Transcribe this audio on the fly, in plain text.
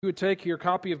You would take your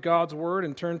copy of God's Word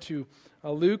and turn to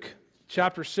Luke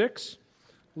chapter 6.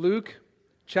 Luke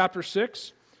chapter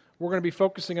 6. We're going to be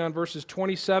focusing on verses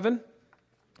 27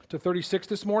 to 36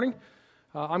 this morning.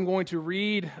 I'm going to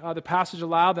read the passage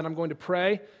aloud, then I'm going to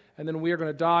pray, and then we are going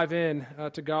to dive in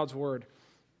to God's Word.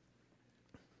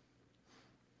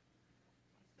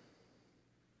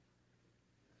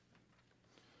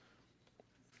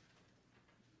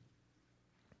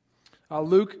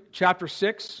 Luke chapter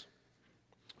 6,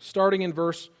 starting in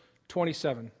verse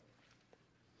 27.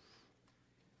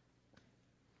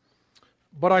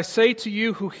 But I say to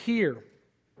you who hear,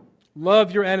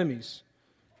 love your enemies,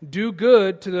 do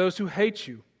good to those who hate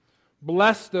you,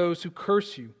 bless those who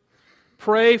curse you,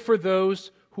 pray for those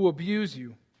who abuse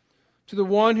you. To the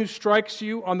one who strikes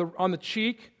you on the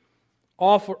cheek,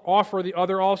 offer the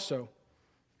other also.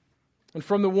 And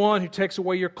from the one who takes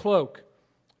away your cloak,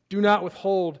 do not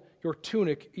withhold your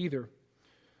tunic either.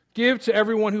 Give to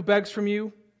everyone who begs from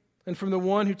you, and from the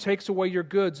one who takes away your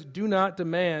goods, do not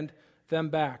demand them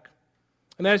back.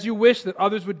 And as you wish that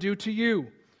others would do to you,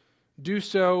 do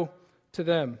so to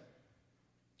them.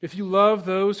 If you love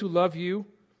those who love you,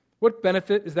 what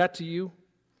benefit is that to you?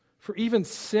 For even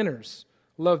sinners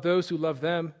love those who love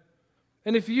them.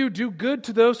 And if you do good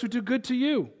to those who do good to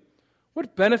you,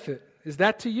 what benefit is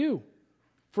that to you?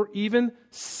 For even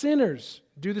sinners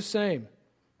do the same.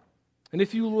 And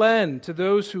if you lend to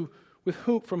those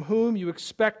from whom you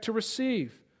expect to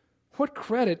receive, what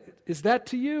credit is that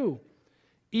to you?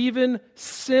 Even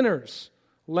sinners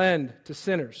lend to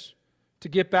sinners to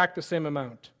get back the same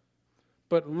amount.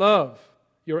 But love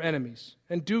your enemies,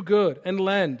 and do good, and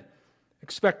lend.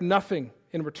 Expect nothing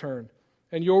in return,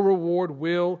 and your reward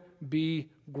will be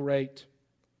great.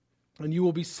 And you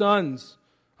will be sons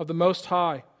of the Most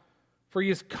High, for He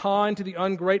is kind to the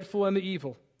ungrateful and the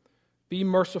evil. Be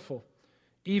merciful,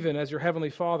 even as your heavenly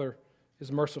Father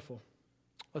is merciful.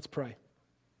 Let's pray.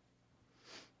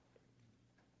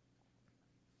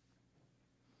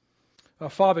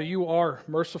 Father, you are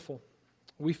merciful.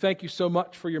 We thank you so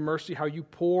much for your mercy, how you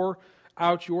pour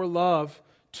out your love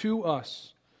to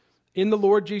us in the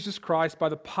Lord Jesus Christ by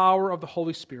the power of the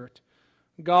Holy Spirit.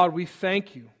 God, we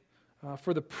thank you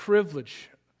for the privilege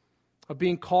of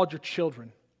being called your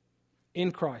children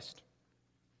in Christ.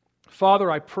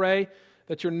 Father, I pray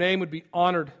that your name would be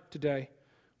honored today.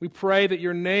 We pray that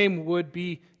your name would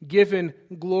be given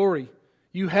glory.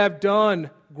 You have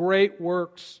done great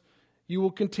works. You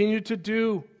will continue to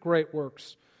do great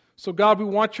works. So God, we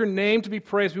want your name to be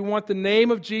praised. We want the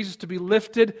name of Jesus to be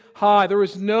lifted high. There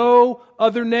is no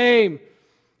other name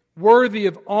worthy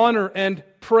of honor and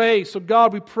praise. So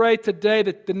God, we pray today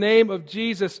that the name of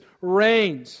Jesus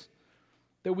reigns,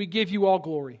 that we give you all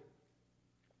glory.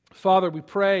 Father, we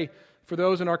pray for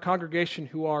those in our congregation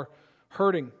who are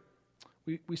hurting.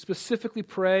 We specifically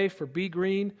pray for B.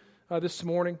 Green this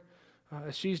morning.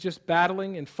 As she's just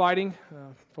battling and fighting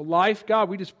for life, God,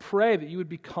 we just pray that you would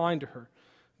be kind to her.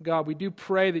 God, we do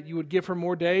pray that you would give her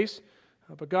more days,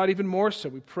 but God, even more so,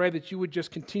 we pray that you would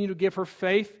just continue to give her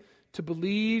faith to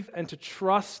believe and to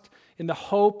trust in the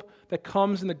hope that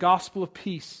comes in the gospel of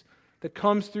peace, that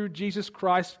comes through Jesus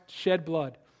Christ's shed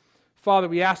blood. Father,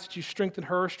 we ask that you strengthen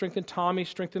her, strengthen Tommy,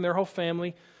 strengthen their whole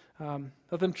family.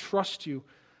 Let them trust you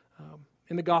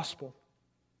in the gospel.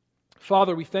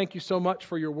 Father, we thank you so much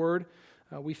for your word.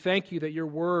 We thank you that your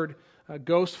word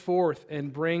goes forth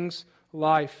and brings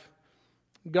life.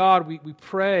 God, we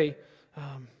pray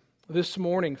this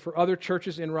morning for other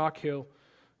churches in Rock Hill.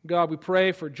 God, we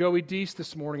pray for Joey Deese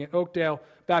this morning at Oakdale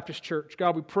Baptist Church.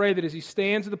 God, we pray that as he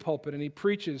stands in the pulpit and he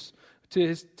preaches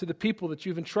to the people that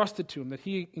you've entrusted to him, that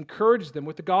he encourages them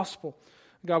with the gospel.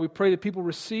 God, we pray that people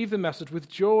receive the message with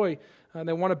joy and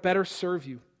they want to better serve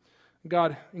you.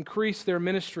 God, increase their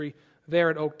ministry there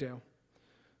at Oakdale.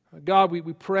 God, we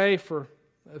pray for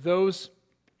those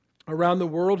around the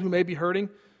world who may be hurting.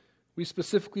 We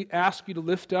specifically ask you to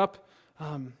lift up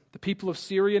the people of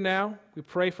Syria now. We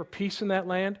pray for peace in that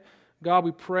land. God,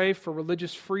 we pray for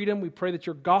religious freedom. We pray that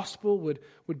your gospel would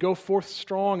go forth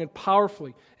strong and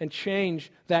powerfully and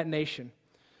change that nation.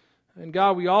 And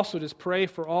God, we also just pray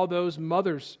for all those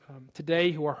mothers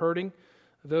today who are hurting,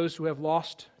 those who have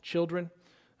lost children,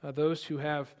 those who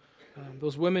have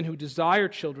those women who desire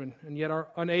children and yet are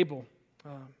unable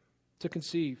to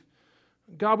conceive.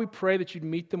 God, we pray that you'd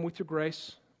meet them with your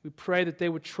grace. We pray that they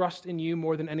would trust in you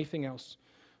more than anything else.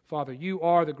 Father, you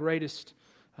are the greatest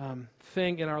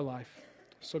thing in our life.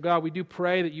 So God, we do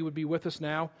pray that you would be with us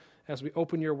now as we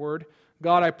open your word.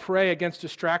 God, I pray against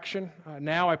distraction.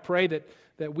 Now I pray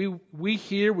that we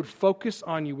here would focus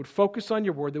on you, would focus on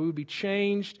your word, that we would be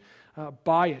changed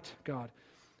by it, God.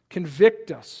 convict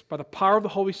us by the power of the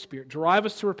Holy Spirit, drive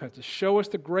us to repentance, show us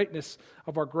the greatness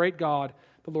of our great God,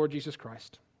 the Lord Jesus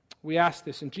Christ. We ask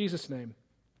this in Jesus' name.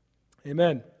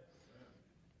 Amen.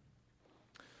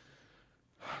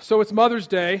 So it's Mother's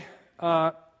Day,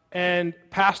 and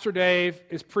Pastor Dave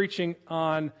is preaching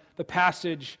on the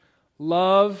passage,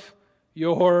 love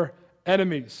your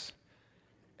enemies.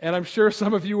 And I'm sure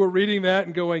some of you were reading that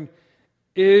and going,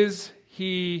 is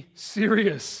he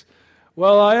serious?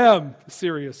 Well, I am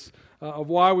serious of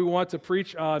why we want to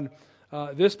preach on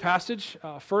this passage.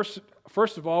 First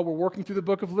of all, we're working through the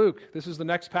book of Luke. This is the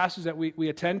next passage that we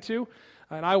attend to.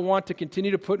 And I want to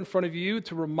continue to put in front of you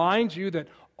to remind you that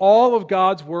all of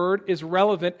God's Word is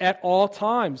relevant at all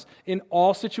times, in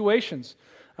all situations.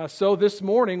 So this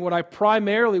morning, what I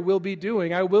primarily will be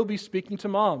doing, I will be speaking to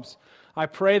moms. I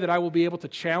pray that I will be able to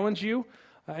challenge you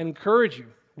and encourage you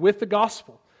with the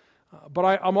gospel.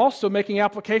 But I'm also making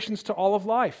applications to all of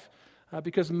life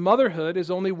because motherhood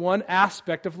is only one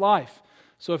aspect of life.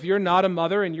 So if you're not a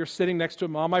mother and you're sitting next to a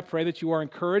mom, I pray that you are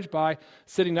encouraged by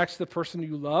sitting next to the person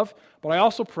you love. But I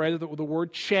also pray that the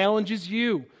Word challenges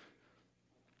you.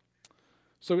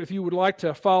 So if you would like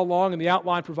to follow along in the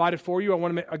outline provided for you,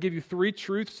 I'll give you 3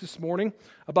 truths this morning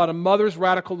about a mother's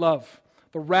radical love.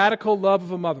 The radical love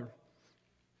of a mother.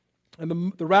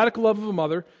 And the radical love of a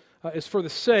mother is for the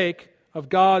sake of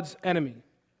God's enemy.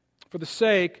 For the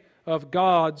sake of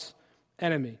God's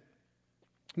enemy.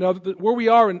 Now, where we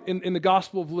are in the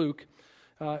Gospel of Luke,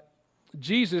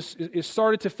 Jesus is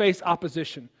started to face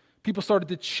opposition. People started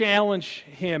to challenge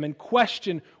him and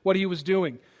question what he was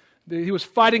doing. He was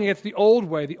fighting against the old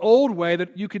way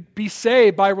that you could be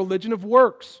saved by religion of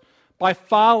works, by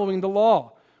following the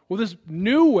law. Well, this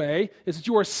new way is that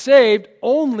you are saved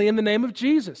only in the name of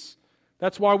Jesus.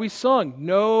 That's why we sung,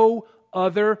 no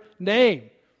other name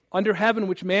under heaven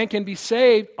which man can be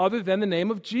saved other than the name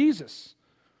of Jesus.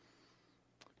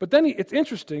 But then it's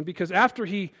interesting because after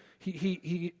he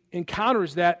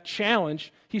encounters that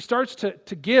challenge, he starts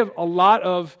to give a lot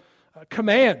of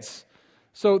commands.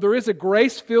 So there is a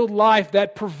grace-filled life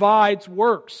that provides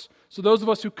works. So those of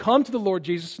us who come to the Lord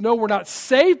Jesus know we're not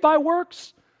saved by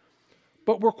works,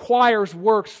 but requires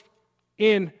works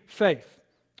in faith.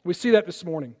 We see that this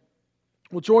morning.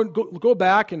 We'll go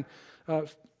back and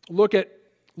look at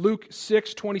Luke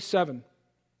 6:27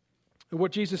 and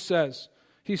what Jesus says.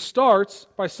 He starts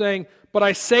by saying, but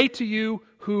I say to you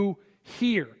who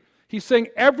hear. He's saying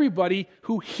everybody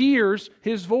who hears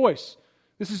his voice.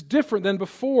 This is different than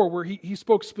before where he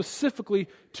spoke specifically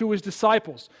to his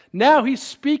disciples. Now he's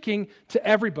speaking to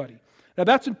everybody. Now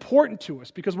that's important to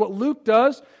us because what Luke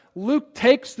does, Luke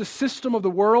takes the system of the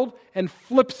world and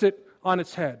flips it on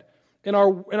its head. In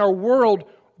our world,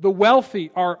 the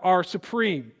wealthy are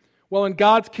supreme, while in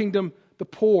God's kingdom, the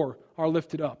poor are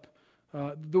lifted up.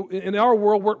 In our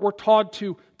world, we're taught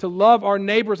to love our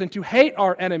neighbors and to hate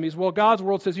our enemies, while God's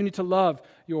world says you need to love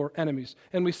your enemies.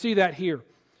 And we see that here.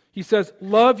 He says,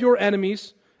 love your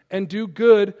enemies and do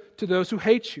good to those who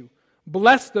hate you.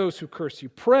 Bless those who curse you.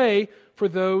 Pray for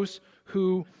those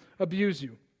who abuse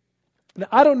you. Now,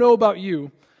 I don't know about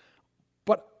you,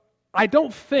 but I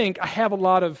don't think I have a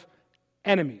lot of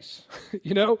enemies.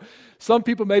 Some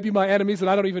people may be my enemies that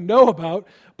I don't even know about,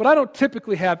 but I don't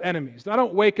typically have enemies. I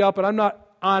don't wake up and I'm not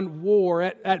on war,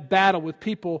 at battle with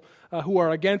people who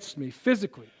are against me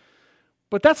physically.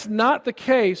 But that's not the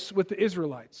case with the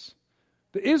Israelites.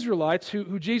 The Israelites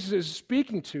who Jesus is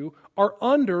speaking to are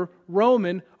under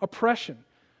Roman oppression.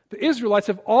 The Israelites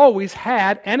have always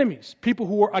had enemies, people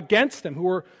who are against them, who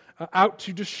are out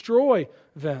to destroy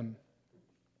them.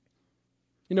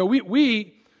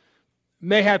 We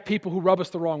may have people who rub us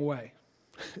the wrong way.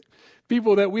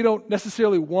 People that we don't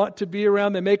necessarily want to be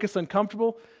around, that make us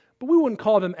uncomfortable, but we wouldn't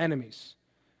call them enemies.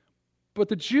 But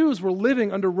the Jews were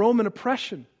living under Roman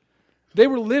oppression. They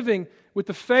were living with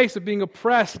the face of being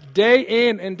oppressed day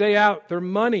in and day out. Their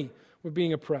money were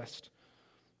being oppressed.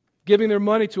 Giving their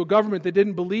money to a government they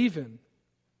didn't believe in.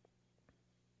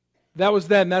 That was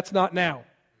then, that's not now.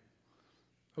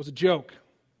 It was a joke.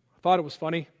 I thought it was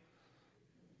funny.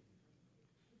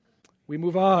 We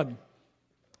move on.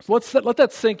 So let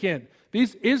that sink in.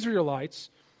 These Israelites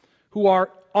who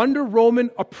are under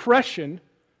Roman oppression,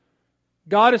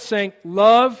 God is saying,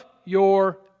 love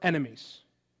your enemies.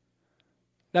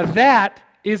 Now that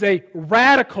is a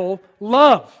radical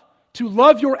love. To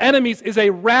love your enemies is a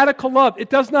radical love. It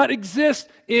does not exist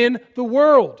in the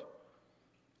world.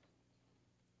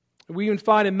 We even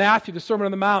find in Matthew, the Sermon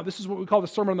on the Mount, this is what we call the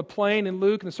Sermon on the Plain in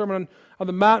Luke, and the Sermon on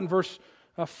the Mount in verse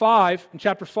 5, in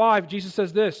chapter 5, Jesus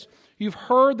says this, you've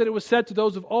heard that it was said to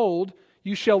those of old,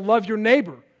 you shall love your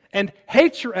neighbor and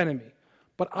hate your enemy.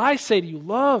 But I say to you,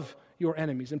 love your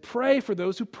enemies and pray for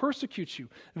those who persecute you.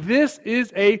 This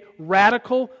is a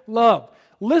radical love.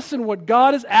 Listen what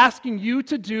God is asking you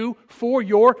to do for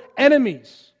your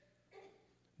enemies.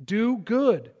 Do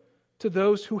good to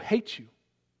those who hate you.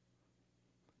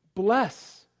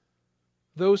 Bless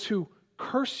those who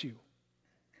curse you.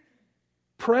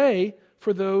 Pray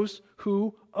for those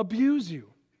who abuse you.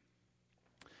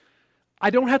 I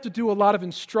don't have to do a lot of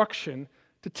instruction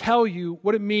to tell you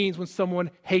what it means when someone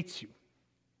hates you.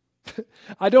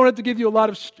 I don't have to give you a lot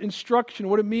of instruction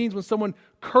what it means when someone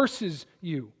curses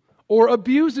you or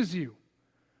abuses you.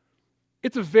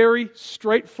 It's a very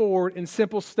straightforward and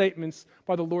simple statements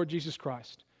by the Lord Jesus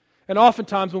Christ. And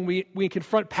oftentimes when we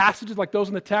confront passages like those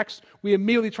in the text, we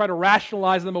immediately try to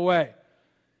rationalize them away.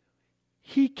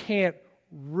 He can't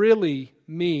really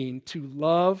mean to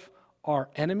love our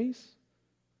enemies,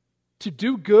 to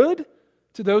do good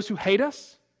to those who hate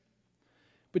us.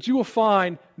 But you will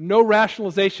find no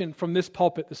rationalization from this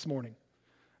pulpit this morning.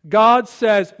 God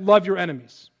says, love your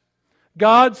enemies.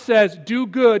 God says, do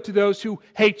good to those who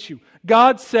hate you.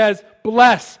 God says,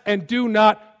 bless and do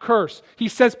not curse. He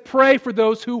says, pray for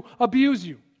those who abuse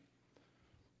you.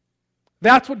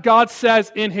 That's what God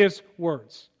says in His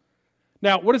words.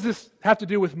 Now, what does this have to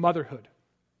do with motherhood?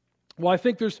 Well, I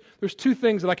think there's two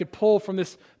things that I could pull from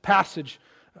this passage,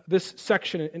 this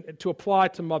section, to apply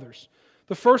to mothers.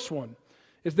 The first one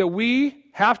is that we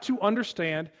have to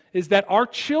understand is that our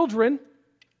children,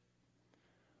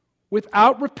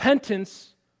 without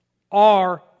repentance,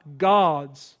 are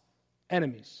God's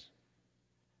enemies.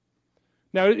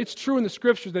 Now, it's true in the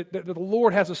Scriptures that the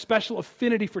Lord has a special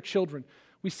affinity for children.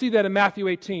 We see that in Matthew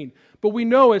 18. But we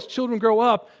know as children grow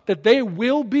up that they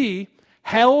will be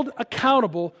held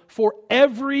accountable for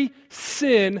every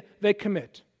sin they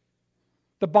commit.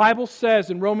 The Bible says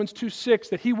in Romans 2:6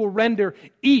 that He will render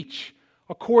each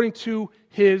according to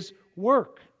his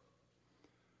work.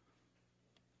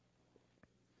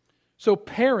 So,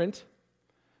 parent,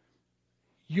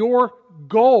 your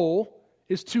goal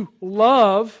is to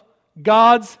love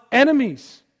God's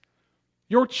enemies,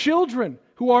 your children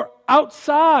who are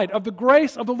outside of the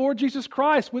grace of the Lord Jesus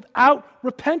Christ without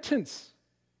repentance.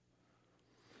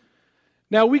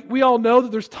 Now, we all know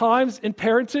that there's times in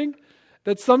parenting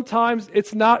that sometimes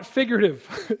it's not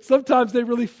figurative. Sometimes they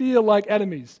really feel like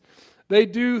enemies. They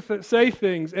do say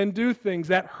things and do things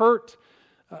that hurt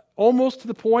almost to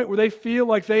the point where they feel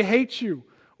like they hate you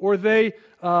or they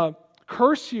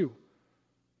curse you.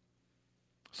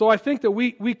 So I think that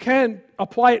we can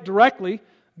apply it directly.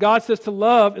 God says to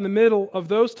love in the middle of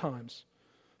those times.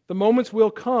 The moments will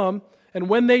come, and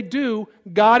when they do,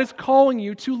 God is calling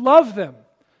you to love them,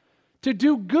 to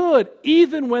do good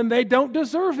even when they don't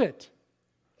deserve it.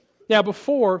 Now,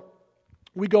 before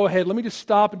we go ahead, let me just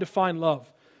stop and define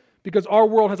love, because our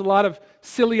world has a lot of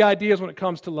silly ideas when it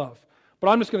comes to love. But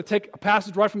I'm just going to take a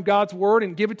passage right from God's Word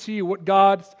and give it to you what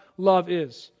God's love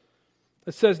is.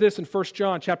 It says this in 1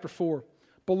 John chapter 4.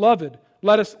 Beloved,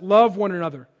 let us love one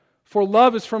another, for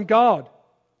love is from God.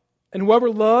 And whoever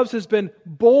loves has been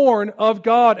born of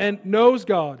God and knows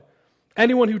God.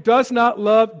 Anyone who does not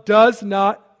love does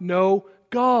not know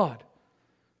God,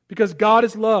 because God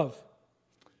is love.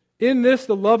 In this,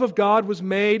 the love of God was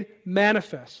made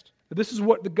manifest. This is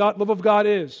what the love of God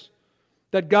is,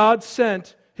 that God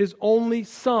sent His only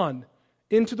Son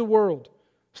into the world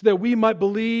so that we might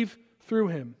believe through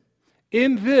Him.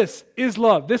 In this is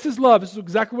love. This is love. This is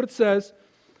exactly what it says.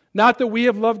 Not that we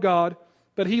have loved God,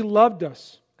 but He loved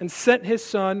us and sent His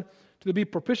Son to be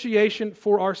propitiation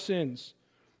for our sins.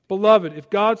 Beloved,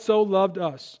 if God so loved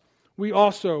us, we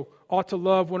also ought to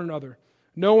love one another.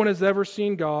 No one has ever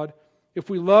seen God. If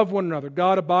we love one another,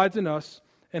 God abides in us,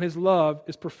 and His love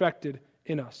is perfected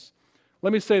in us.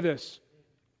 Let me say this.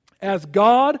 As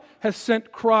God has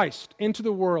sent Christ into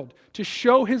the world to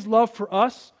show His love for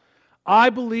us, I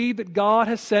believe that God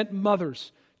has sent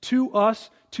mothers to us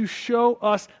to show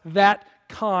us that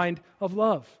kind of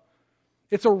love.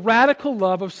 It's a radical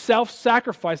love of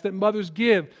self-sacrifice that mothers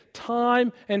give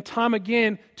time and time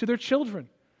again to their children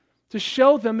to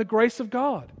show them the grace of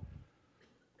God.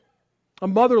 A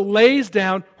mother lays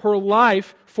down her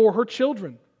life for her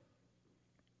children.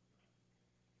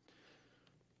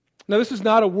 Now, this is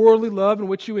not a worldly love in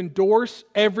which you endorse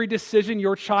every decision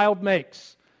your child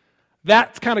makes.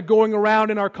 That's kind of going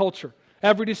around in our culture.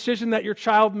 Every decision that your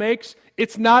child makes,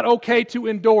 it's not okay to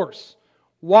endorse.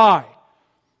 Why?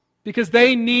 Because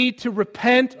they need to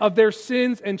repent of their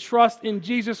sins and trust in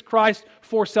Jesus Christ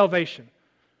for salvation.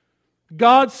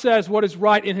 God says what is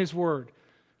right in His Word.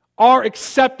 Our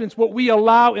acceptance, what we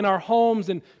allow in our homes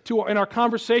and in our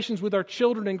conversations with our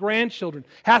children and grandchildren,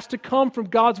 has to come from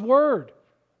God's Word.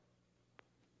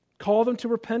 Call them to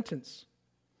repentance.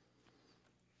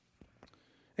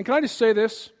 And can I just say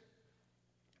this?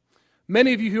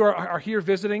 Many of you who are here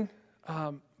visiting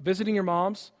your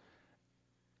moms,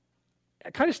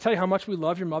 can I just tell you how much we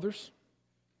love your mothers?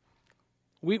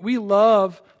 We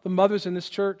love the mothers in this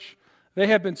church. They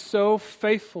have been so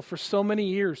faithful for so many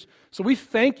years. So we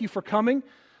thank you for coming.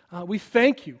 We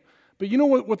thank you. But you know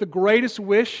what the greatest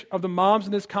wish of the moms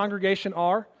in this congregation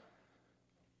are?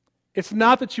 It's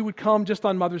not that you would come just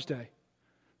on Mother's Day.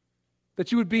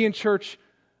 That you would be in church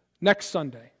next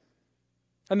Sunday.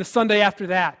 And the Sunday after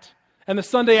that. And the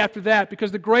Sunday after that.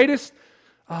 Because the greatest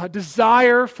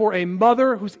desire for a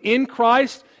mother who's in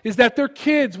Christ is that their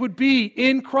kids would be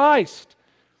in Christ.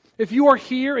 If you are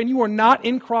here and you are not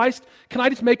in Christ, can I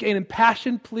just make an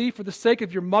impassioned plea for the sake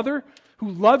of your mother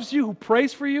who loves you, who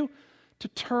prays for you, to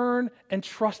turn and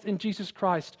trust in Jesus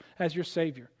Christ as your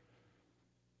Savior?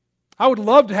 I would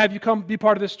love to have you come be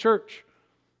part of this church.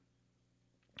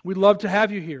 We'd love to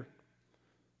have you here.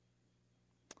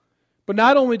 But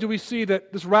not only do we see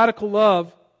that this radical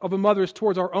love of a mother is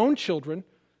towards our own children,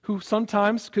 who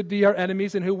sometimes could be our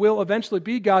enemies and who will eventually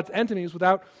be God's enemies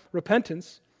without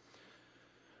repentance,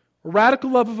 a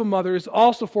radical love of a mother is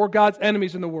also for God's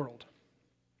enemies in the world.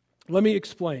 Let me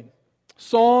explain.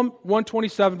 Psalm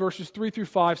 127, verses 3 through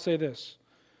 5 say this: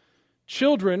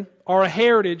 Children are a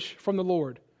heritage from the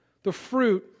Lord, the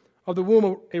fruit of the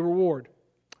womb a reward.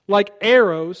 Like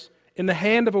arrows in the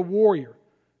hand of a warrior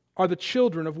are the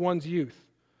children of one's youth.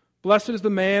 Blessed is the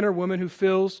man or woman who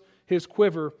fills his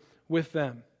quiver with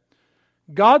them.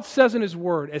 God says in His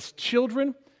Word, as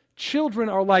children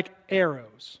are like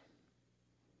arrows.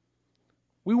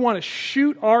 We want to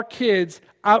shoot our kids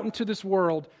out into this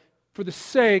world for the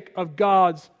sake of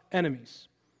God's enemies.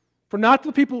 For not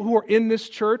the people who are in this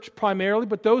church primarily,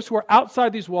 but those who are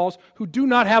outside these walls who do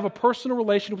not have a personal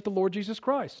relation with the Lord Jesus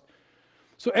Christ.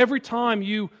 So every time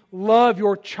you love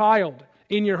your child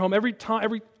in your home,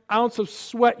 every ounce of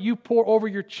sweat you pour over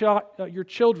your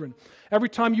children, every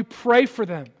time you pray for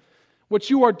them, what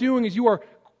you are doing is you are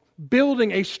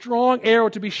building a strong arrow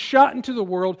to be shot into the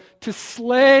world to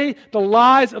slay the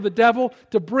lies of the devil,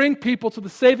 to bring people to the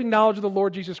saving knowledge of the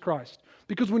Lord Jesus Christ.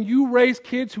 Because when you raise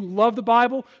kids who love the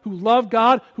Bible, who love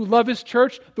God, who love His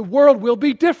church, the world will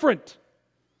be different.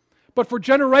 But for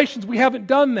generations, we haven't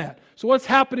done that. So what's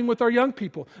happening with our young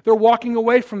people? They're walking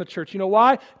away from the church. You know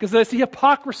why? Because they see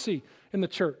hypocrisy in the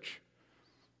church.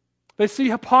 They see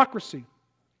hypocrisy.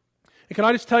 And can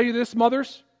I just tell you this,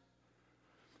 mothers?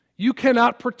 You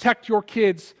cannot protect your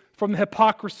kids from the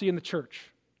hypocrisy in the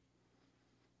church.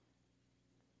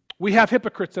 We have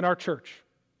hypocrites in our church.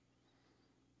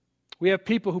 We have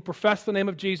people who profess the name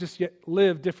of Jesus yet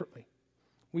live differently.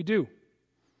 We do.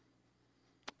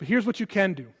 But here's what you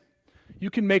can do. You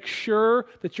can make sure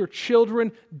that your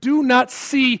children do not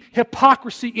see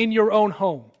hypocrisy in your own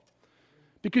home,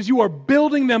 because you are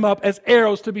building them up as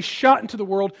arrows to be shot into the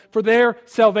world for their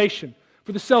salvation,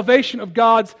 for the salvation of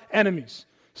God's enemies.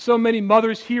 So many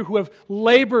mothers here who have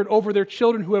labored over their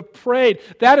children, who have prayed.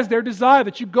 That is their desire,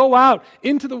 that you go out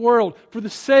into the world for the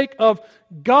sake of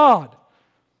God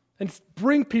and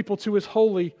bring people to His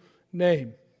holy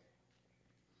name.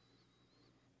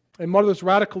 A mother's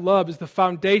radical love is the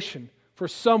foundation for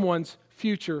someone's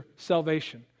future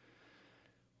salvation.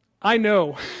 I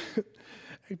know,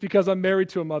 because I'm married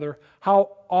to a mother,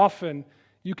 how often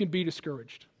you can be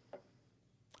discouraged,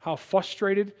 how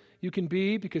frustrated you can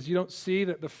be because you don't see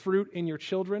the fruit in your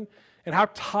children, and how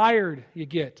tired you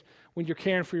get when you're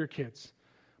caring for your kids.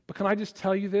 But can I just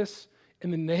tell you this? In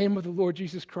the name of the Lord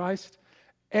Jesus Christ,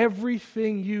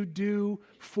 everything you do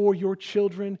for your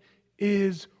children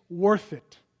is worth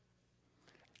it.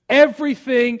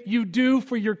 Everything you do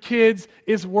for your kids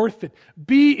is worth it.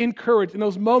 Be encouraged. In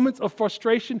those moments of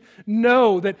frustration,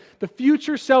 know that the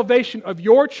future salvation of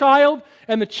your child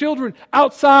and the children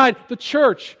outside the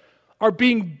church are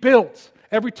being built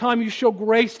every time you show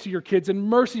grace to your kids and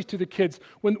mercy to the kids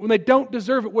when they don't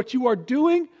deserve it. What you are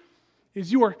doing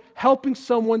is you are helping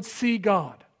someone see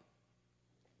God.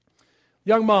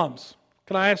 Young moms,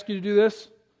 can I ask you to do this?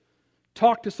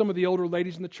 Talk to some of the older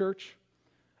ladies in the church.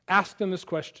 Ask them this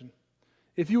question.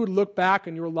 If you would look back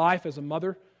on your life as a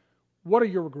mother, what are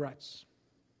your regrets?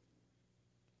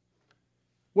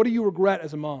 What do you regret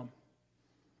as a mom?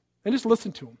 And just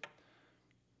listen to them.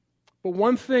 But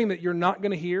one thing that you're not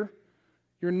going to hear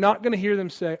them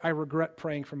say, I regret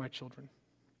praying for my children.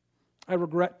 I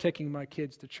regret taking my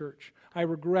kids to church. I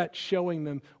regret showing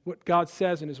them what God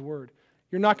says in His Word.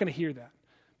 You're not going to hear that.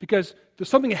 Because there's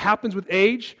something that happens with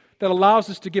age that allows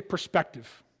us to get perspective.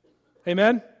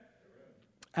 Amen?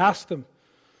 Ask them.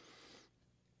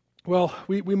 Well,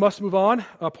 we must move on.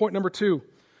 Point number 2.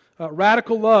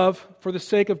 Radical love for the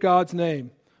sake of God's name.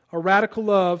 A radical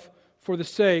love for the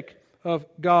sake of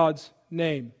God's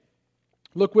name.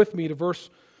 Look with me to verse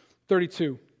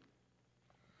 32.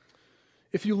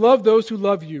 If you love those who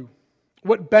love you,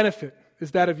 what benefit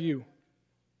is that of you?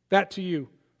 That to you.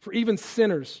 For even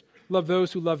sinners love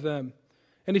those who love them.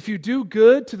 And if you do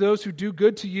good to those who do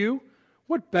good to you,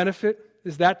 what benefit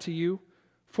is that to you?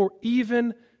 For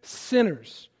even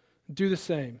sinners do the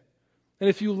same. And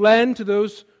if you lend to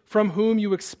those from whom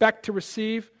you expect to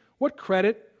receive, what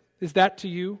credit is that to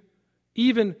you?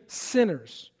 Even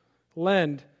sinners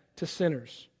lend to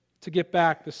sinners to get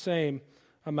back the same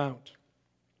amount.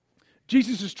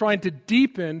 Jesus is trying to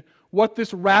deepen what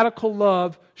this radical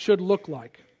love should look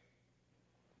like.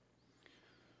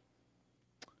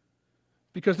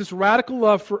 Because this radical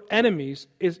love for enemies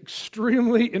is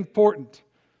extremely important.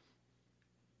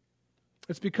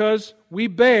 It's because we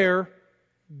bear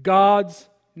God's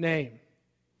name.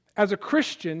 As a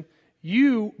Christian,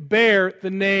 you bear the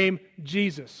name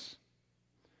Jesus.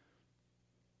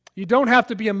 You don't have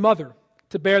to be a mother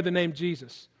to bear the name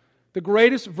Jesus. The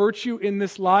greatest virtue in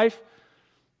this life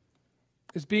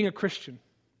is being a Christian,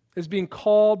 is being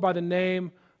called by the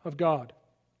name of God.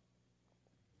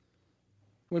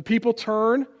 When people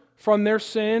turn from their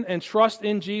sin and trust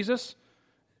in Jesus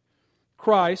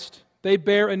Christ, they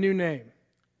bear a new name.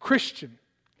 Christian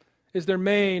is their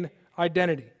main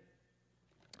identity.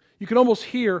 You can almost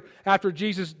hear, after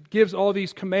Jesus gives all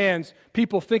these commands,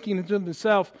 people thinking to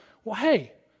themselves, well,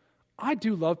 hey, I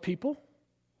do love people.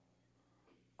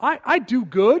 I do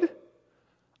good.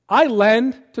 I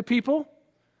lend to people.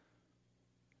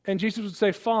 And Jesus would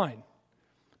say, fine,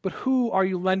 but who are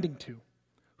you lending to?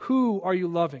 Who are you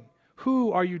loving?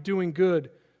 Who are you doing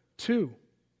good to?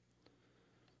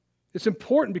 It's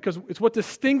important because it's what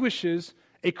distinguishes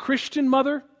a Christian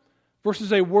mother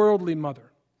versus a worldly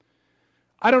mother.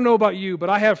 I don't know about you, but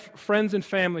I have friends and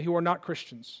family who are not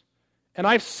Christians. And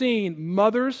I've seen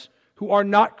mothers who are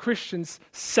not Christians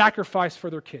sacrifice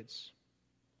for their kids.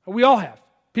 We all have.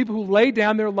 People who lay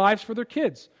down their lives for their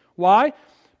kids. Why?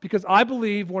 Because I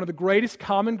believe one of the greatest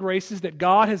common graces that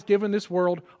God has given this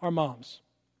world are moms.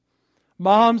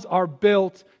 Moms are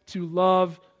built to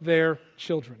love their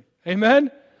children. Amen?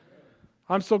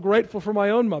 I'm so grateful for my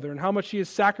own mother and how much she has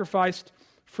sacrificed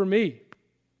for me.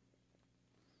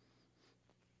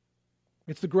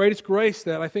 It's the greatest grace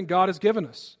that I think God has given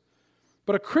us.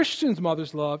 But a Christian's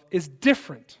mother's love is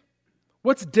different.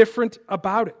 What's different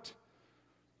about it?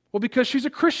 Well, because she's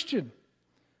a Christian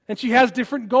and she has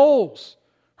different goals.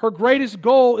 Her greatest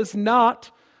goal is not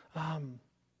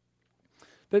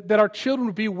that our children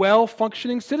would be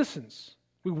well-functioning citizens.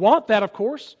 We want that, of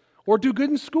course, or do good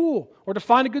in school, or to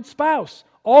find a good spouse.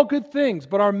 All good things,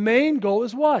 but our main goal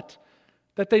is what?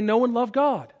 That they know and love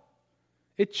God.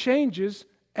 It changes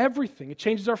everything. It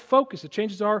changes our focus. It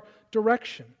changes our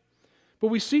direction. But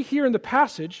we see here in the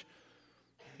passage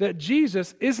that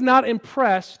Jesus is not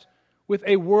impressed with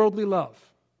a worldly love.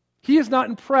 He is not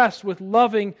impressed with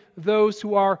loving those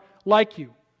who are like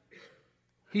you.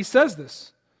 He says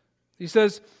this. He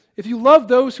says, if you love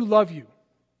those who love you,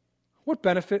 what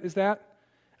benefit is that?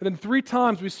 And then 3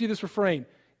 times we see this refrain,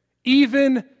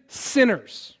 even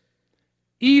sinners,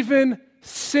 even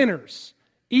sinners,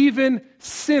 even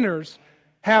sinners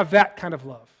have that kind of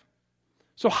love.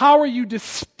 So how are you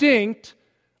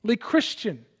distinctly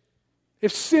Christian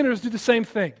if sinners do the same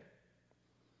thing?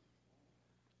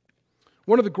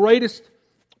 One of the greatest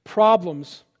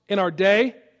problems in our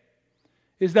day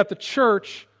is that the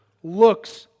church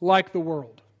looks like the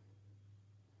world.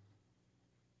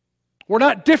 We're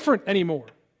not different anymore.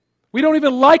 We don't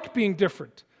even like being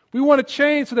different. We want to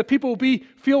change so that people will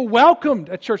feel welcomed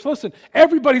at church. Listen,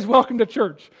 everybody's welcome to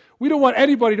church. We don't want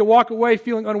anybody to walk away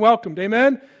feeling unwelcomed.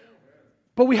 Amen?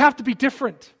 But we have to be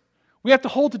different. We have to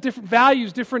hold to different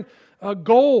values, different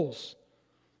goals.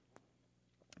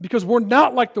 Because we're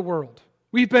not like the world.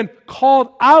 We've been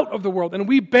called out of the world, and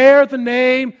we bear the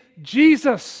name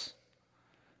Jesus,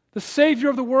 the Savior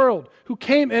of the world, who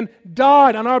came and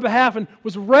died on our behalf and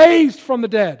was raised from the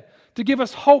dead to give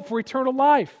us hope for eternal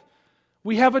life.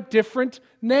 We have a different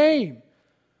name.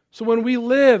 So when we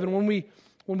live and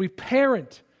when we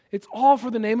parent, it's all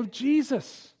for the name of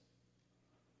Jesus.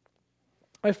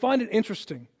 I find it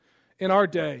interesting in our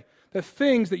day that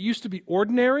things that used to be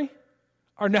ordinary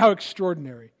are now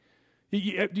extraordinary. Do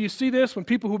you see this when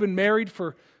people who've been married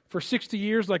for 60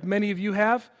 years, like many of you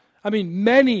have? I mean,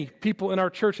 many people in our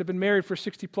church have been married for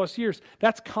 60 plus years.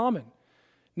 That's common.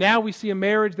 Now we see a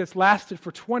marriage that's lasted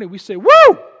for 20. We say,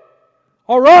 woo!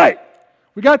 All right,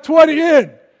 we got 20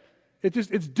 in.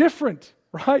 It's different,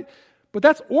 right? But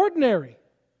that's ordinary.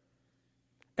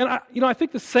 And I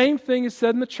think the same thing is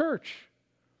said in the church.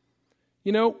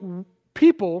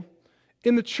 People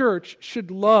in the church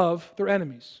should love their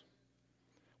enemies.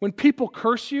 When people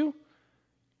curse you,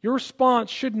 your response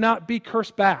should not be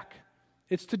curse back.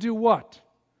 It's to do what?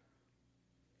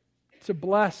 To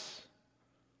bless.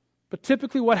 But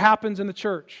typically what happens in the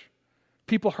church?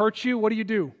 People hurt you, what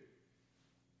do?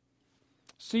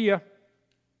 See ya.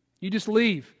 You just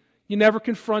leave. You never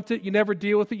confront it, you never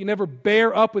deal with it, you never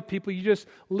bear up with people, you just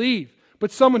leave.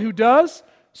 But someone who does,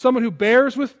 someone who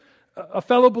bears with a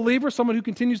fellow believer, someone who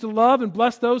continues to love and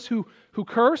bless those who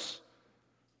curse,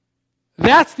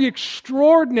 that's the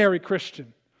extraordinary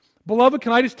Christian. Beloved,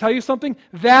 can I just tell you something?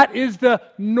 That is the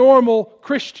normal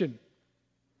Christian.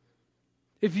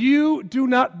 If you do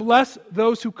not bless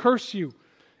those who curse you,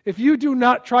 if you do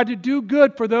not try to do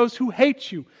good for those who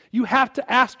hate you, you have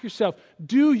to ask yourself,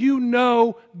 do you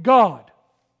know God?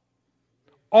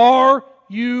 Are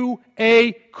you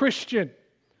a Christian?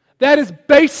 That is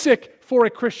basic for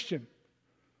a Christian.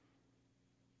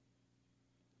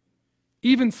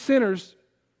 Even sinners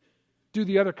do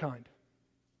the other kind.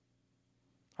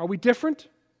 Are we different?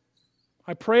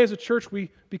 I pray as a church we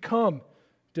become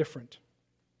different.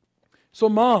 So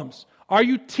moms, are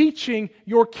you teaching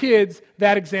your kids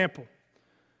that example?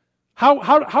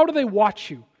 How do they watch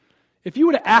you? If you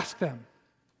were to ask them,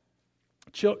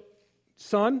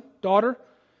 son, daughter,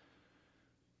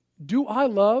 do I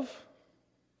love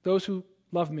those who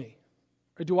love me?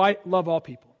 Or do I love all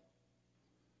people?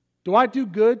 Do I do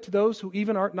good to those who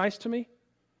even aren't nice to me?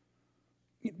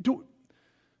 Do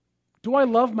I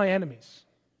love my enemies?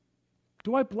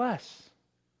 Do I bless?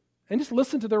 And just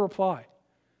listen to their reply.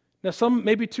 Now, some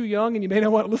may be too young and you may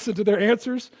not want to listen to their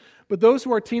answers, but those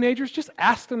who are teenagers, just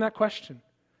ask them that question.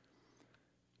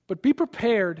 But be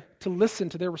prepared to listen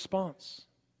to their response.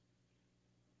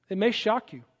 It may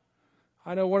shock you.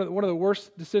 I know one of the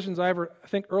worst decisions I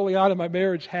think early on in my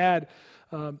marriage had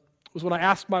was when I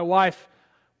asked my wife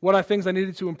what are things I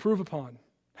needed to improve upon.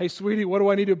 Hey, sweetie, what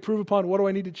do I need to improve upon? What do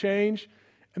I need to change?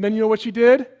 And then you know what she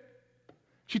did?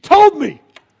 She told me.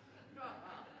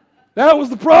 That was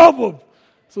the problem.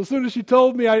 So as soon as she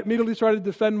told me, I immediately tried to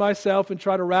defend myself and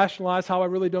try to rationalize how I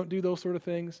really don't do those sort of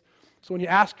things. So when you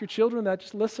ask your children that,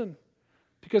 just listen.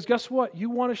 Because guess what? You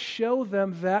want to show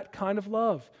them that kind of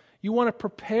love. You want to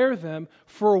prepare them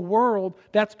for a world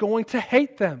that's going to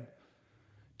hate them.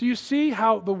 Do you see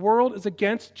how the world is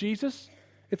against Jesus?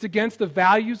 It's against the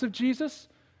values of Jesus.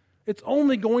 It's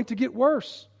only going to get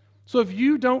worse. So if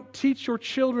you don't teach your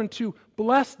children to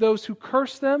bless those who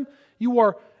curse them, you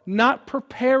are not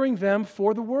preparing them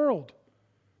for the world.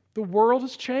 The world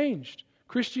has changed.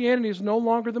 Christianity is no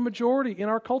longer the majority in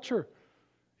our culture.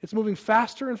 It's moving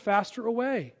faster and faster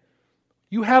away.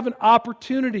 You have an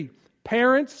opportunity,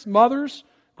 parents, mothers,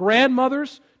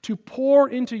 grandmothers, to pour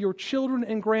into your children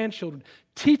and grandchildren,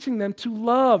 teaching them to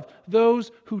love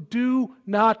those who do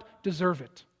not deserve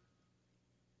it.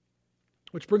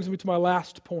 Which brings me to my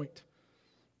last point.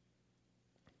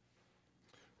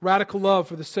 Radical love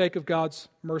for the sake of God's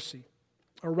mercy.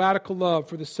 A radical love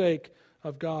for the sake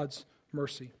of God's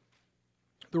mercy.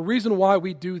 The reason why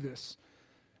we do this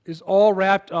is all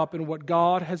wrapped up in what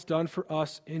God has done for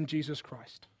us in Jesus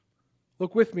Christ.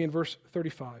 Look with me in verse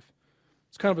 35.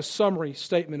 It's kind of a summary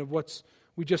statement of what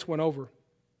we just went over.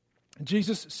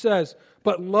 Jesus says,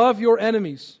 "But love your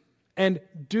enemies and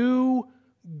do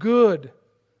good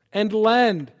and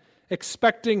lend,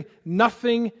 expecting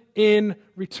nothing in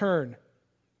return.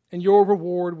 And your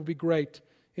reward will be great.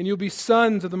 And you'll be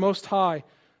sons of the Most High,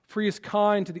 for He is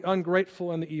kind to the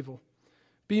ungrateful and the evil.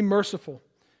 Be merciful,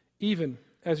 even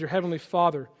as your heavenly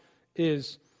Father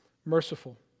is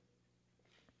merciful."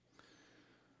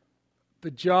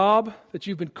 The job that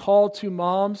you've been called to,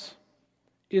 moms,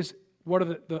 is one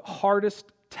of the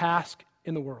hardest tasks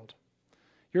in the world.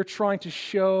 You're trying to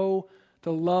show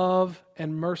the love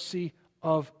and mercy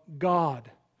of God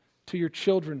to your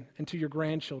children and to your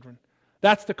grandchildren.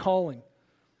 That's the calling.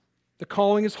 The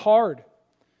calling is hard.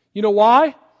 You know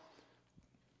why?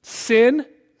 Sin,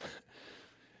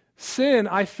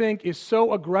 I think, is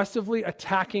so aggressively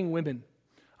attacking women.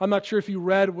 I'm not sure if you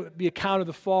read the account of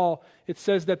the fall. It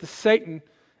says that the Satan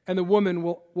and the woman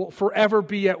will forever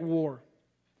be at war.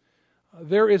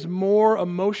 There is more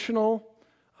emotional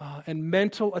and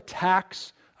mental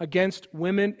attacks against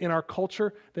women in our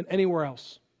culture than anywhere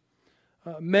else.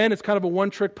 Men, it's kind of a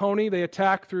one-trick pony. They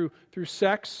attack through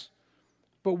sex.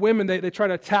 But women, they try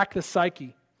to attack the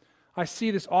psyche. I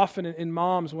see this often in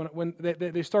moms when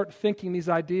they start thinking these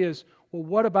ideas. Well,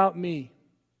 what about me?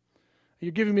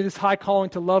 You're giving me this high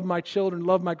calling to love my children,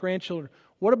 love my grandchildren.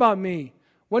 What about me?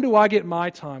 When do I get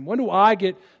my time? When do I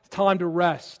get time to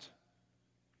rest?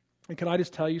 And can I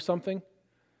just tell you something?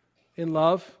 In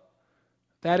love,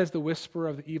 that is the whisper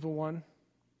of the evil one.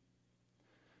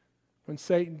 When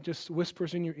Satan just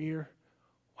whispers in your ear,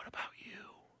 what about you?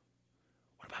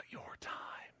 What about your time?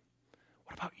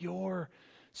 What about your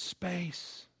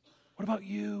space? What about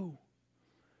you?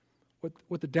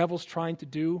 What the devil's trying to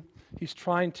do, he's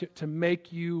trying to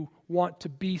make you want to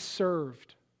be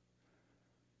served.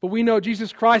 But we know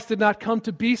Jesus Christ did not come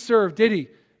to be served, did he?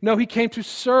 No, he came to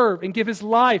serve and give his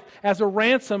life as a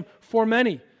ransom for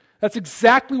many. That's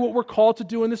exactly what we're called to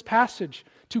do in this passage,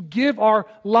 to give our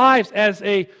lives as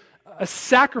a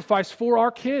sacrifice for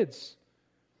our kids.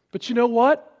 But you know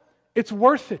what? It's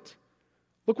worth it.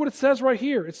 Look what it says right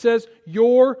here. It says,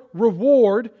 your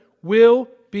reward will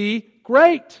be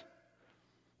great.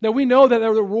 Now we know that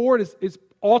the reward is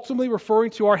ultimately referring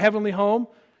to our heavenly home,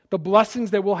 the blessings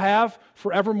that we'll have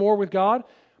forevermore with God,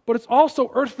 but it's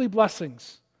also earthly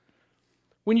blessings.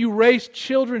 When you raise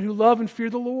children who love and fear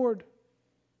the Lord,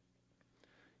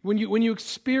 when you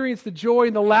experience the joy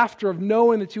and the laughter of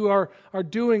knowing that you are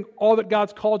doing all that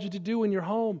God's called you to do in your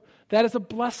home, that is a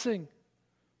blessing.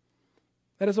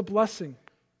 That is a blessing.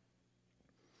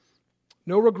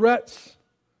 No regrets.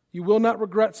 You will not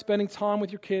regret spending time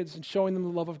with your kids and showing them the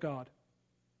love of God.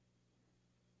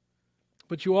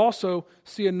 But you also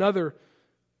see another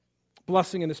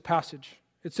blessing in this passage.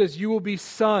 It says, you will be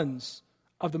sons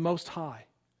of the Most High.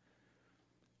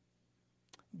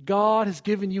 God has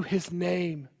given you His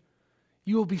name.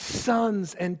 You will be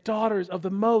sons and daughters of the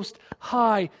Most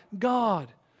High God.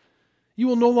 You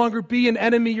will no longer be an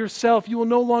enemy yourself. You will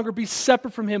no longer be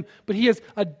separate from Him, but He has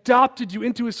adopted you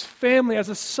into His family as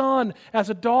a son, as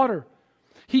a daughter.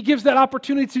 He gives that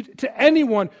opportunity to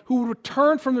anyone who would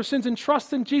return from their sins and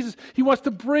trust in Jesus. He wants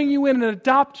to bring you in and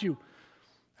adopt you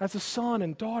as a son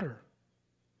and daughter.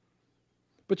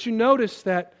 But you notice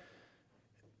that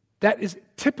is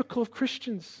typical of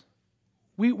Christians.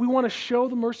 We want to show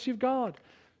the mercy of God.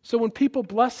 So when people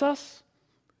bless us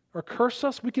or curse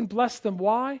us, we can bless them.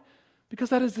 Why? Because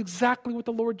that is exactly what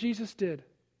the Lord Jesus did.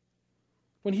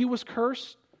 When He was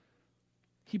cursed,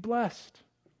 He blessed.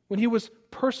 When He was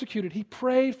persecuted, He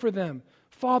prayed for them.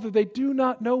 Father, they do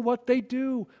not know what they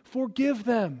do. Forgive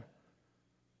them.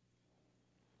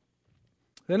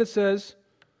 Then it says,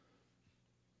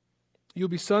 you'll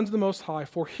be sons of the Most High,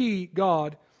 for He,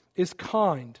 God, is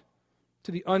kind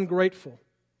to the ungrateful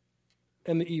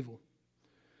and the evil.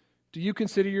 Do you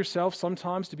consider yourself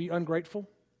sometimes to be ungrateful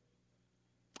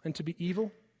and to be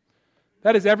evil?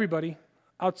 That is everybody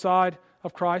outside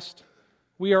of Christ.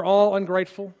 We are all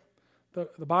ungrateful.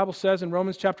 The Bible says in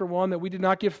Romans chapter 1 that we did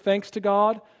not give thanks to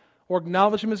God or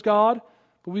acknowledge Him as God,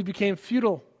 but we became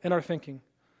futile in our thinking.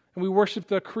 And we worshiped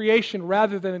the creation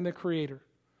rather than the Creator.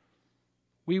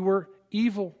 We were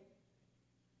evil.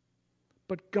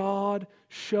 But God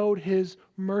showed His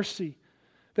mercy.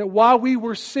 That while we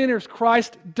were sinners,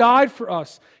 Christ died for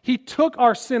us. He took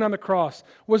our sin on the cross,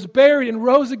 was buried, and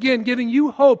rose again, giving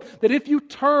you hope that if you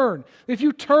turn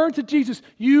to Jesus,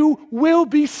 you will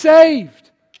be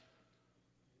saved.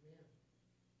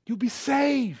 You'll be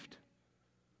saved.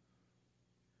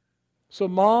 So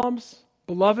moms,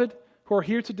 beloved, who are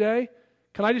here today,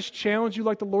 can I just challenge you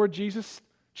like the Lord Jesus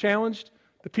challenged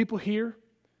the people here?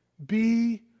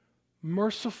 Be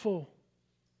merciful.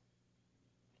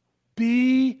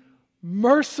 Be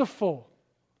merciful,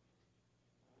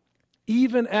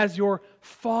 even as your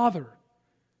Father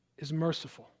is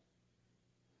merciful.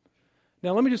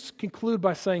 Now, let me just conclude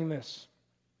by saying this.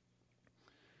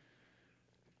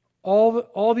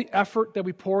 All the effort that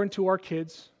we pour into our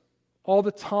kids, all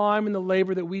the time and the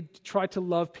labor that we try to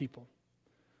love people,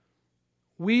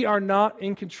 we are not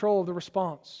in control of the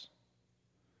response.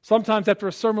 Sometimes after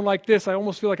a sermon like this, I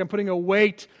almost feel like I'm putting a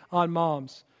weight on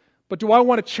moms. But do I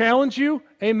want to challenge you?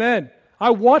 Amen. I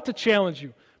want to challenge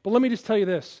you. But let me just tell you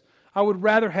this. I would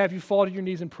rather have you fall to your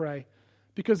knees and pray,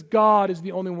 because God is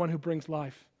the only one who brings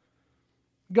life.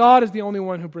 God is the only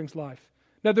one who brings life.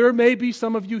 Now, there may be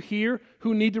some of you here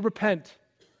who need to repent.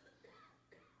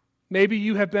 Maybe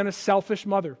you have been a selfish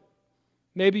mother.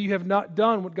 Maybe you have not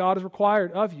done what God has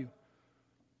required of you.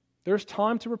 There's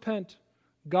time to repent.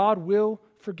 God will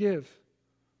forgive.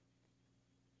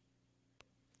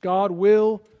 God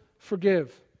will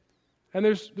forgive. And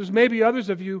there's maybe others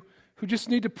of you who just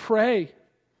need to pray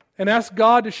and ask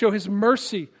God to show His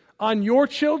mercy on your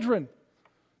children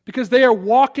because they are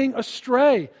walking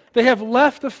astray. They have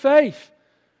left the faith.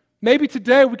 Maybe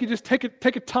today we could just take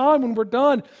a time when we're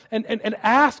done and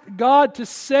ask God to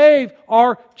save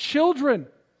our children,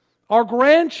 our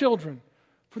grandchildren,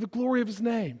 for the glory of His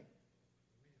name.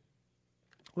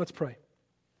 Let's pray.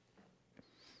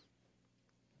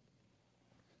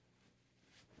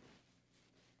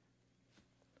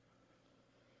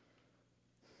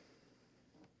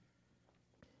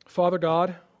 Father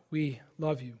God, we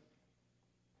love you.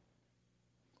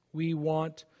 We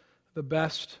want the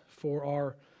best for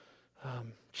our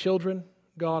children.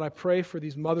 God, I pray for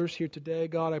these mothers here today.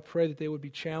 God, I pray that they would be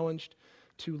challenged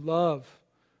to love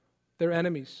their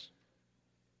enemies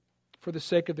for the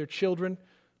sake of their children,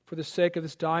 for the sake of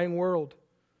this dying world,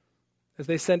 as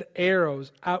they send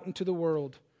arrows out into the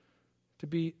world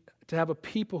to have a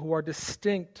people who are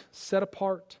distinct, set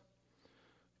apart.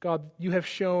 God, you have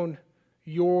shown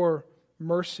your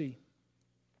mercy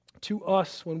to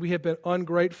us when we have been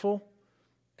ungrateful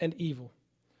and evil.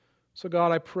 So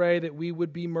God, I pray that we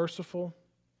would be merciful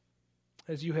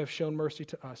as you have shown mercy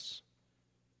to us.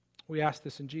 We ask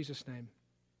this in Jesus' name.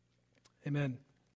 Amen.